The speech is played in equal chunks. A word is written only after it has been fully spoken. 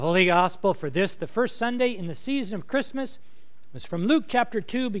Holy Gospel for this, the first Sunday in the season of Christmas, was from Luke chapter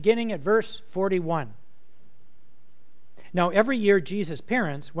 2, beginning at verse 41. Now every year Jesus'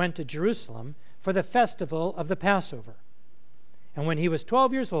 parents went to Jerusalem for the festival of the Passover. And when he was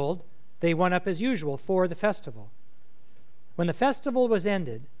 12 years old, they went up as usual for the festival. When the festival was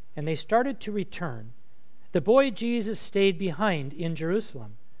ended and they started to return, the boy Jesus stayed behind in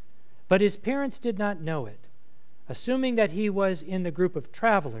Jerusalem. But his parents did not know it. Assuming that he was in the group of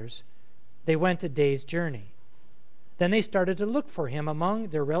travelers, they went a day's journey. Then they started to look for him among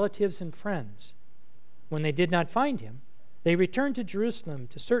their relatives and friends. When they did not find him, they returned to Jerusalem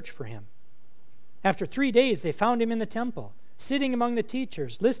to search for him. After 3 days, they found him in the temple, sitting among the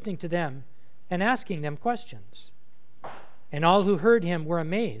teachers, listening to them and asking them questions. And all who heard him were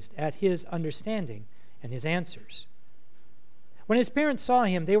amazed at his understanding and his answers. When his parents saw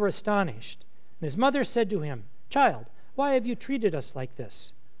him, they were astonished. And his mother said to him, "Child, why have you treated us like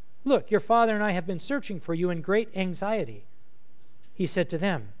this? Look, your father and I have been searching for you in great anxiety." He said to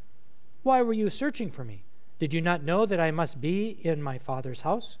them, "Why were you searching for me? Did you not know that I must be in my father's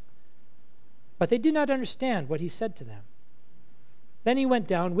house?" But they did not understand what he said to them. Then he went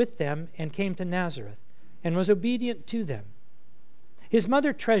down with them and came to Nazareth and was obedient to them. His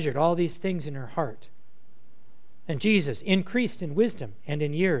mother treasured all these things in her heart. And Jesus increased in wisdom and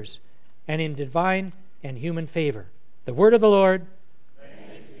in years and in divine and human favor. The word of the Lord.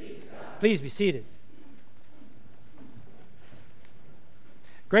 Thanks be to God. Please be seated.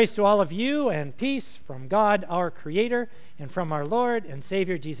 Grace to all of you and peace from God our Creator and from our Lord and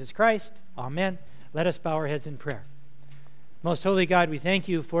Savior Jesus Christ. Amen. Let us bow our heads in prayer. Most holy God, we thank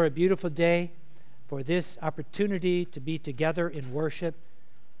you for a beautiful day, for this opportunity to be together in worship,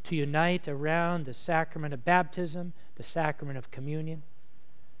 to unite around the sacrament of baptism, the sacrament of communion.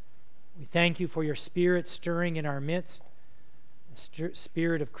 We thank you for your Spirit stirring in our midst, the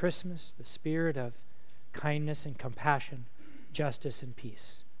spirit of Christmas, the spirit of kindness and compassion, justice and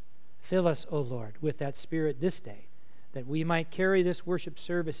peace. Fill us, O Lord, with that Spirit this day, that we might carry this worship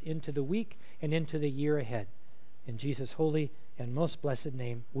service into the week and into the year ahead. In Jesus' holy and most blessed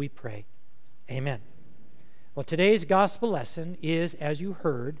name we pray. Amen. Well, today's gospel lesson is, as you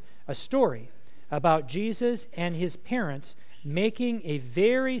heard, a story about Jesus and his parents making a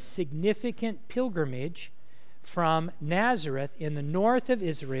very significant pilgrimage from Nazareth in the north of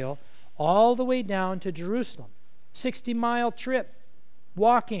Israel all the way down to Jerusalem. 60-mile trip,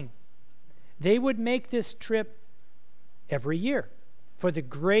 walking. They would make this trip every year for the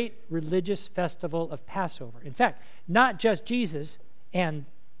great religious festival of Passover. In fact, not just Jesus and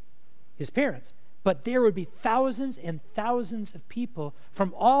his parents, but there would be thousands and thousands of people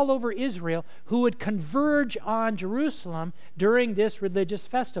from all over Israel who would converge on Jerusalem during this religious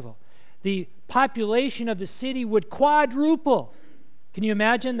festival. The population of the city would quadruple. Can you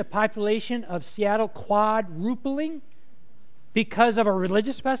imagine the population of Seattle quadrupling because of a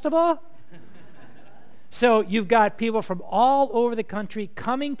religious festival? So you've got people from all over the country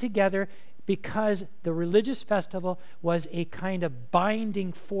coming together because the religious festival was a kind of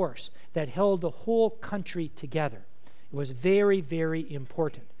binding force that held the whole country together. It was very, very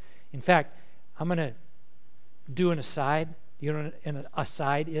important. In fact, I'm going to do an aside. You know what an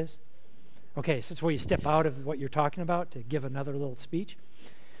aside is? Okay, so it's where you step out of what you're talking about to give another little speech.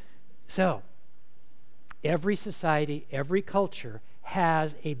 So, every society, every culture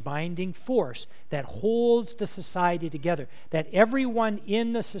has a binding force that holds the society together, that everyone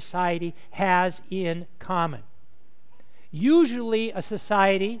in the society has in common. Usually a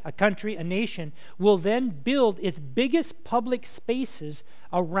society, a country, a nation will then build its biggest public spaces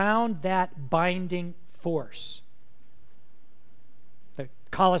around that binding force. The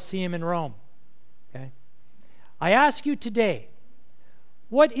Colosseum in Rome. Okay? I ask you today,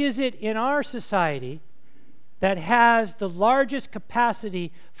 what is it in our society that has the largest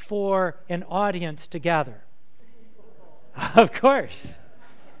capacity for an audience to gather? Of course.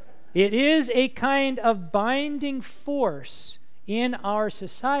 It is a kind of binding force in our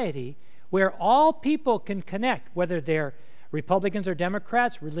society where all people can connect, whether they're Republicans or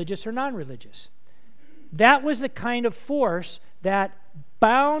Democrats, religious or non-religious. That was the kind of force that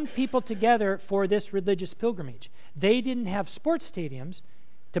bound people together for this religious pilgrimage. They didn't have sports stadiums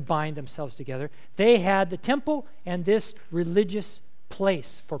to bind themselves together. They had the temple and this religious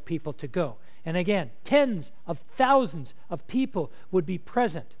place for people to go. And again, tens of thousands of people would be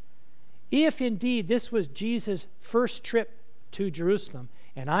present. If indeed this was Jesus' first trip to Jerusalem,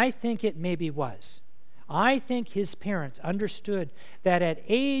 and I think it maybe was, I think his parents understood that at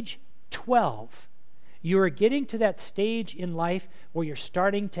age 12, you are getting to that stage in life where you're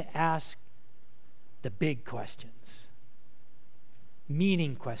starting to ask the big questions.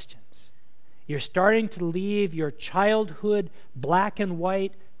 meaning questions. You're starting to leave your childhood, black and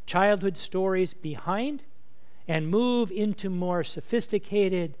white childhood stories behind and move into more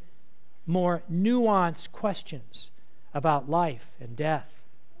sophisticated, more nuanced questions about life and death,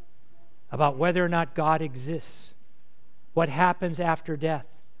 about whether or not God exists, what happens after death,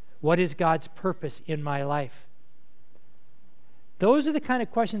 what is God's purpose in my life. Those are the kind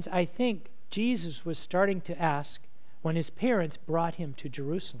of questions I think Jesus was starting to ask when his parents brought him to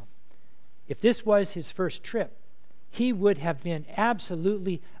Jerusalem. If this was his first trip, he would have been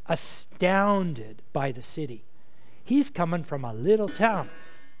absolutely astounded by the city. He's coming from a little town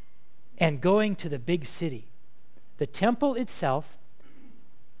and going to the big city. The temple itself,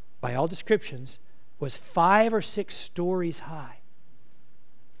 by all descriptions, was 5 or 6 stories high,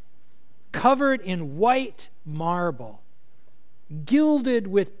 covered in white marble, gilded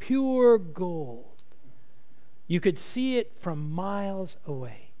with pure gold. You could see it from miles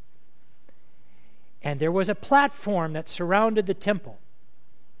away. And there was a platform that surrounded the temple,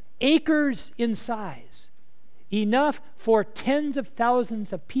 acres in size, enough for tens of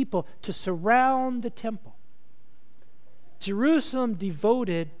thousands of people to surround the temple. Jerusalem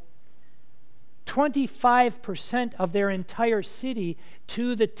devoted 25% of their entire city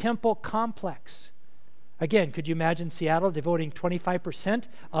to the temple complex. Again, could you imagine Seattle devoting 25%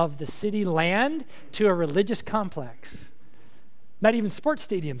 of the city land to a religious complex? Not even sports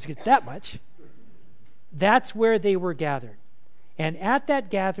stadiums get that much. That's where they were gathered. And at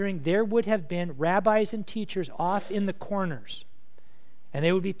that gathering, there would have been rabbis and teachers off in the corners. And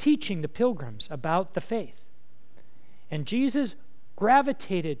they would be teaching the pilgrims about the faith. And Jesus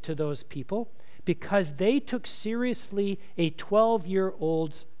gravitated to those people because they took seriously a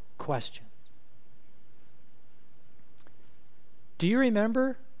 12-year-old's question. Do you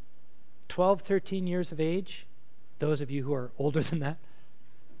remember 12, 13 years of age? Those of you who are older than that.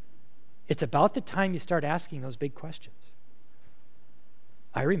 It's about the time you start asking those big questions.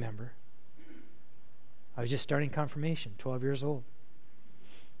 I remember. I was just starting confirmation, 12 years old.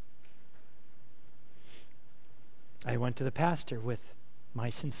 I went to the pastor with my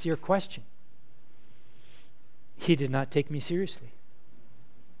sincere question. He did not take me seriously.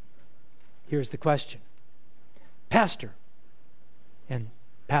 Here's the question. Pastor, and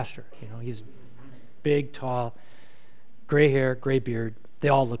pastor, he's big, tall, gray hair, gray beard. They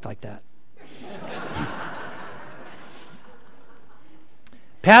all looked like that.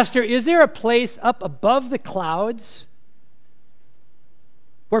 Pastor, is there a place up above the clouds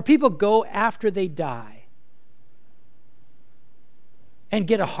where people go after they die and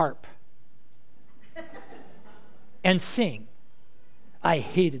get a harp and sing? I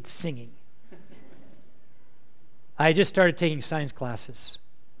hated singing. I just started taking science classes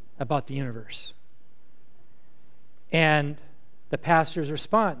about the universe. And the pastor's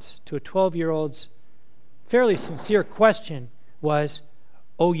response to a 12-year-old's fairly sincere question was,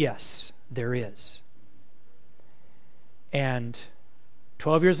 "Oh yes, there is." And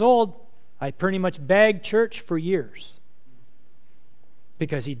 12 years old, I pretty much begged church for years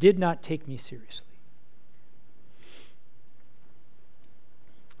because he did not take me seriously.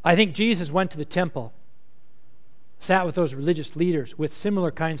 I think Jesus went to the temple, sat with those religious leaders with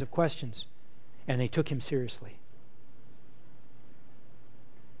similar kinds of questions, and they took him seriously.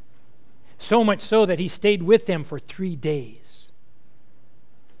 So much so that he stayed with them for 3 days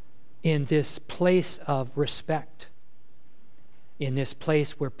in this place of respect, in this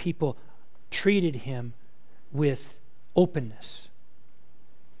place where people treated him with openness.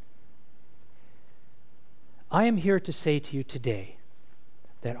 I am here to say to you today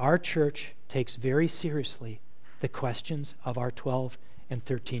that our church takes very seriously the questions of our 12 and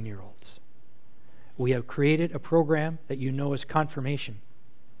 13-year-olds. We have created a program that you know as confirmation,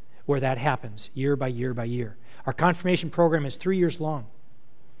 where that happens year by year by year. Our confirmation program is 3 years long,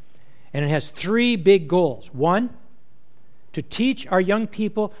 and it has 3 big goals. 1, to teach our young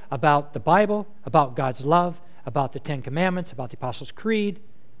people about the Bible, about God's love, about the 10 Commandments, about the Apostles' Creed.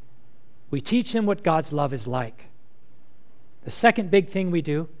 We teach them what God's love is like. The second big thing we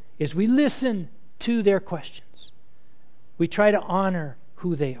do is we listen to their questions. We try to honor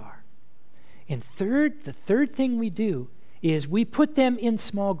who they are. And the third thing we do is we put them in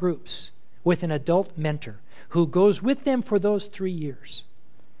small groups with an adult mentor who goes with them for those 3 years.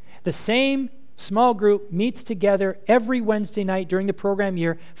 The same small group meets together every Wednesday night during the program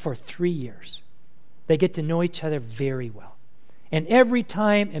year for 3 years. They get to know each other very well. And every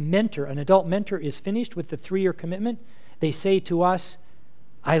time an adult mentor is finished with the 3-year commitment, they say to us,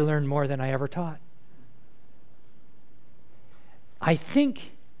 "I learned more than I ever taught." I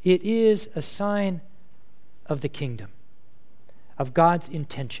think it is a sign of the kingdom. of God's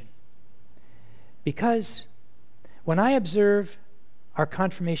intention. Because when I observe our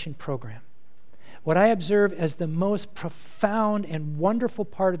confirmation program, what I observe as the most profound and wonderful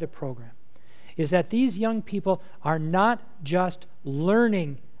part of the program is that these young people are not just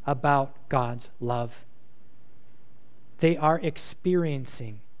learning about God's love. They are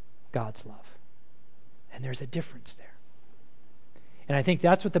experiencing God's love. And there's a difference there. And I think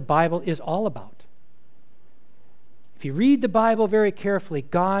that's what the Bible is all about. If you read the Bible very carefully,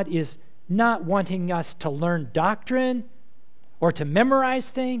 God is not wanting us to learn doctrine or to memorize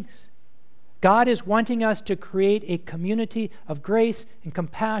things. God is wanting us to create a community of grace and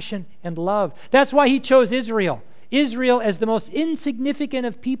compassion and love. That's why he chose Israel. Israel as the most insignificant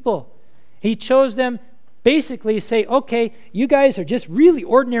of people. He chose them basically to say, okay, you guys are just really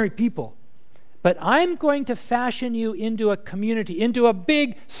ordinary people, but I'm going to fashion you into a community, into a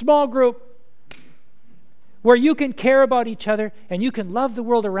big, small group where you can care about each other and you can love the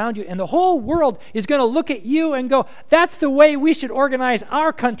world around you, and the whole world is going to look at you and go, that's the way we should organize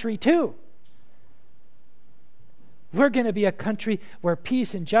our country too. We're going to be a country where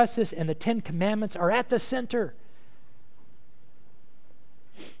peace and justice and the 10 Commandments are at the center.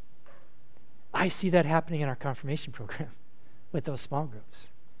 I see that happening in our confirmation program with those small groups.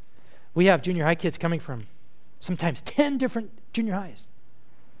 We have junior high kids coming from sometimes 10 different junior highs.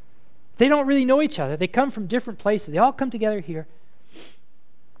 They don't really know each other. They come from different places. They all come together here.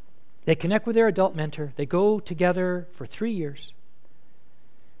 They connect with their adult mentor. They go together for 3 years.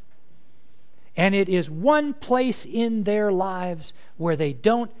 And it is one place in their lives where they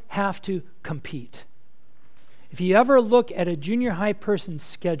don't have to compete. If you ever look at a junior high person's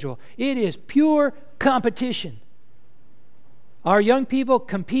schedule, it is pure competition. Our young people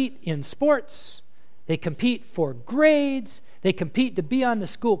compete in sports. They compete for grades. They compete to be on the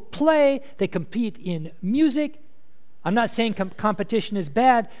school play. They compete in music. I'm not saying competition is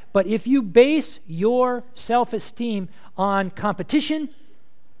bad, but if you base your self-esteem on competition,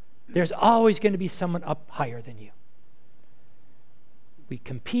 there's always going to be someone up higher than you. We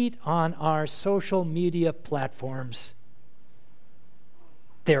compete on our social media platforms.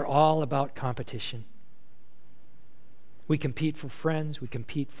 They're all about competition. We compete for friends. We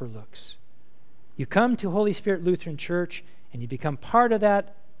compete for looks. You come to Holy Spirit Lutheran Church and you become part of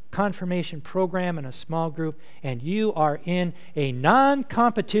that confirmation program in a small group, and you are in a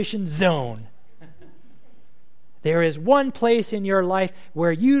non-competition zone. There is one place in your life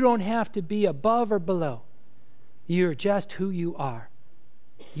where you don't have to be above or below. You're just who you are.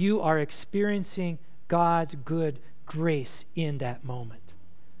 You are experiencing God's good grace in that moment.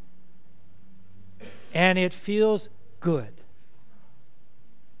 And it feels good.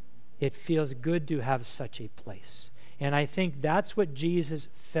 It feels good to have such a place. And I think that's what Jesus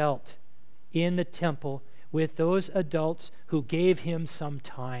felt in the temple with those adults who gave him some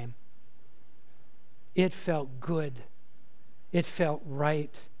time. It felt good. It felt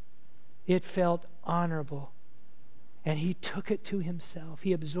right. It felt honorable. And he took it to himself.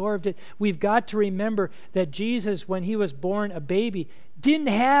 He absorbed it. We've got to remember that Jesus, when he was born a baby, didn't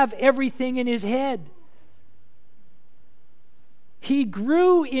have everything in his head. He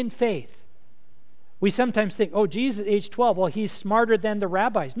grew in faith. We sometimes think, oh, Jesus, age 12, well, he's smarter than the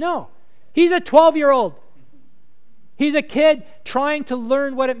rabbis. No, he's a 12-year-old. He's a kid trying to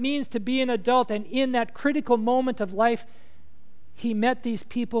learn what it means to be an adult, and in that critical moment of life, he met these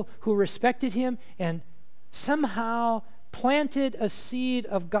people who respected him and somehow planted a seed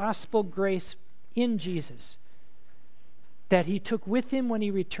of gospel grace in Jesus that he took with him when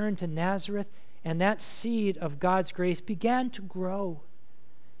he returned to Nazareth, and that seed of God's grace began to grow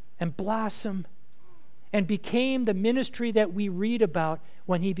and blossom and became the ministry that we read about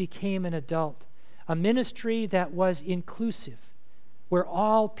when he became an adult. A ministry that was inclusive, where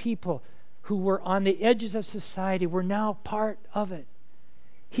all people who were on the edges of society were now part of it.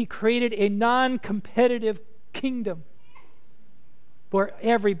 He created a non-competitive kingdom where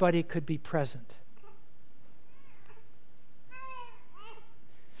everybody could be present.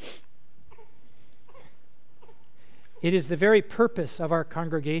 It is the very purpose of our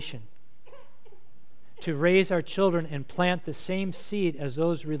congregation to raise our children and plant the same seed as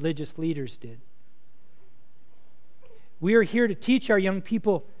those religious leaders did. We are here to teach our young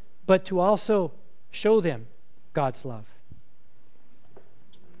people, but to also show them God's love.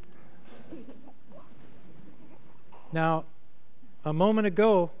 Now, a moment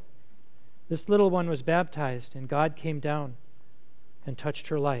ago, this little one was baptized, and God came down and touched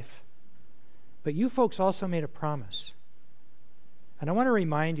her life. But you folks also made a promise. And I want to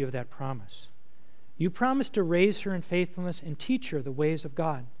remind you of that promise. You promised to raise her in faithfulness and teach her the ways of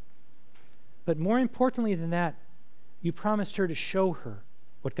God. But more importantly than that, You promised her to show her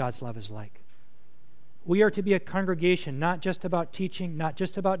what God's love is like. We are to be a congregation not just about teaching, not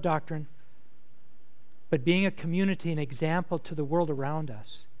just about doctrine, but being a community, an example to the world around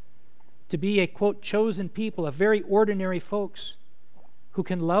us. To be a, quote, chosen people, a very ordinary folks who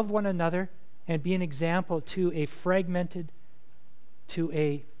can love one another and be an example to a fragmented, to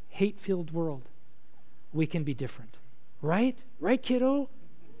a hate-filled world. We can be different. Right? Right, kiddo?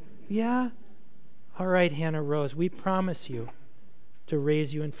 Yeah? All right, Hannah Rose, we promise you to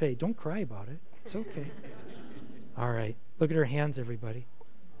raise you in faith. Don't cry about it. It's okay. All right. Look at her hands, everybody.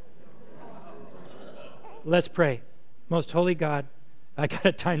 Let's pray. Most holy God, I got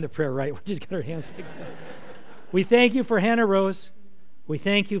to time the prayer right. We just got our hands like that. We thank you for Hannah Rose. We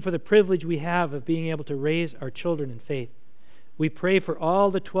thank you for the privilege we have of being able to raise our children in faith. We pray for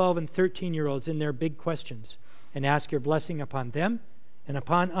all the 12 and 13-year-olds in their big questions and ask your blessing upon them and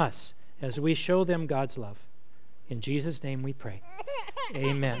upon us as we show them God's love. In Jesus' name we pray.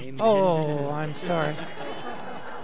 Amen. Amen. Oh, I'm sorry.